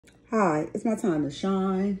Hi, it's my time to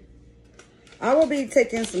shine. I will be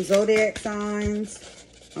taking some zodiac signs.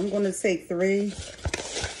 I'm going to take 3.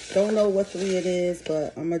 Don't know what 3 it is,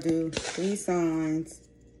 but I'm going to do 3 signs.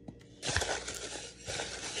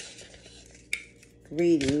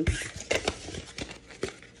 Reading.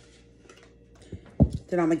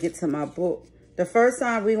 Then I'm going to get to my book. The first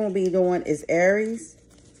sign we're going to be doing is Aries.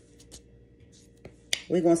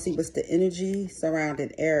 We're going to see what's the energy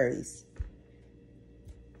surrounding Aries.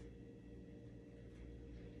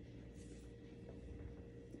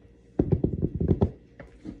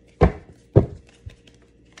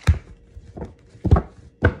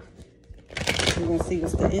 We're going to see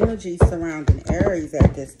what's the energy surrounding Aries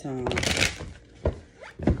at this time.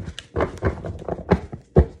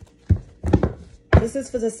 This is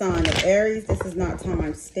for the sign of Aries. This is not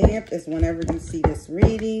time stamped. It's whenever you see this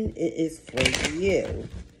reading, it is for you.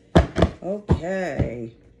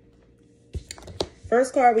 Okay.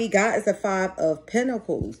 First card we got is the 5 of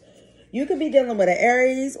Pentacles. You could be dealing with an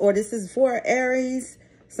Aries, or this is for Aries.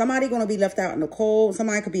 Somebody going to be left out in the cold.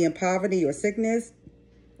 Somebody could be in poverty or sickness.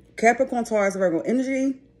 Capricorn, Taurus, Virgo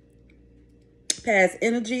energy, past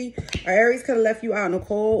energy. Or Aries could have left you out in the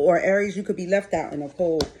cold, or Aries, you could be left out in the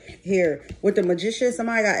cold. Here with the Magician,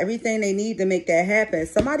 somebody got everything they need to make that happen.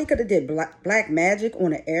 Somebody could have did black magic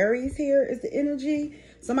on an Aries. Here is the energy.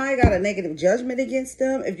 Somebody got a negative judgment against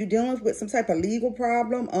them. If you're dealing with some type of legal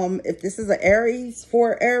problem, if this is an Aries,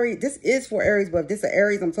 for Aries, this is for Aries, but if this is an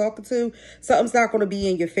Aries I'm talking to, something's not going to be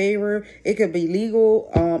in your favor. It could be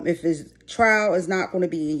legal. If it's trial is not going to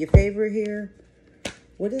be in your favor here.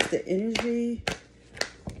 What is the energy?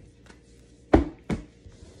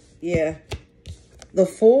 Yeah. The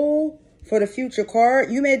Fool for the future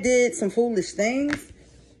card. You may have did some foolish things.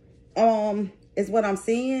 Is what I'm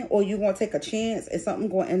seeing. Or you're going to take a chance and something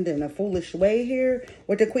going to end in a foolish way here.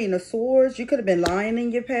 With the Queen of Swords, you could have been lying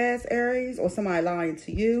in your past, Aries. Or somebody lying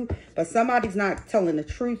to you. But somebody's not telling the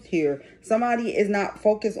truth here. Somebody is not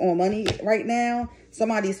focused on money right now.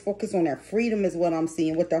 Somebody's focused on their freedom is what I'm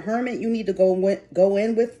seeing. With the Hermit, you need to go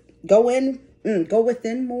within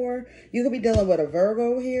more. You could be dealing with a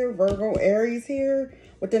Virgo here, Virgo, Aries here.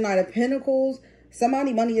 With the Knight of Pentacles,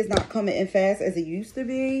 somebody money is not coming in fast as it used to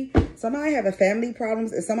be. Somebody having family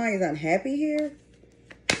problems and somebody is unhappy here.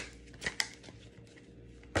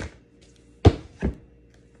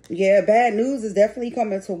 Yeah, bad news is definitely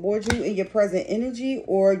coming towards you in your present energy,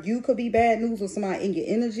 or you could be bad news with somebody in your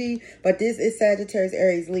energy. But this is Sagittarius,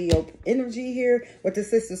 Aries, Leo energy here. With the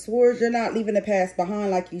Six of Swords, you're not leaving the past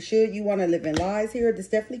behind like you should. You want to live in lies here. This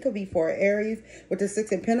definitely could be for Aries. With the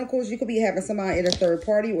Six of Pentacles, you could be having somebody in a third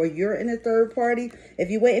party, or you're in a third party. If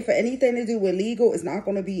you're waiting for anything to do with legal, it's not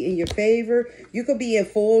going to be in your favor. You could be in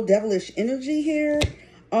full devilish energy here.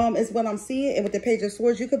 Is what I'm seeing. And with the Page of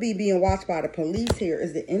Swords, you could be being watched by the police here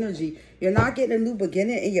is the energy. You're not getting a new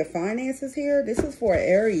beginning in your finances here. This is for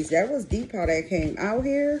Aries. That was deep how that came out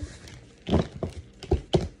here.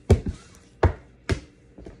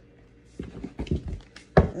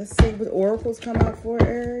 Let's see what oracles come out for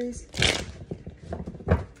Aries.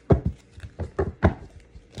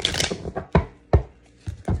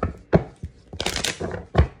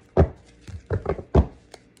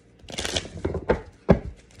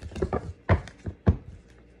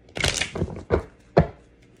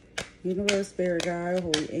 Universe, Spirit Guide,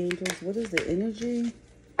 Holy Angels. What is the energy?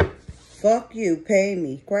 Fuck you, pay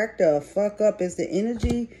me. Crack the fuck up is the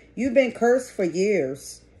energy. You've been cursed for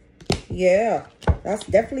years. Yeah, that's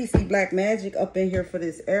definitely see black magic up in here for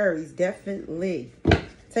this Aries. Definitely.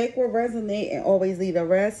 Take what resonates and always leave the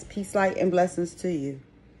rest. Peace, light, and blessings to you.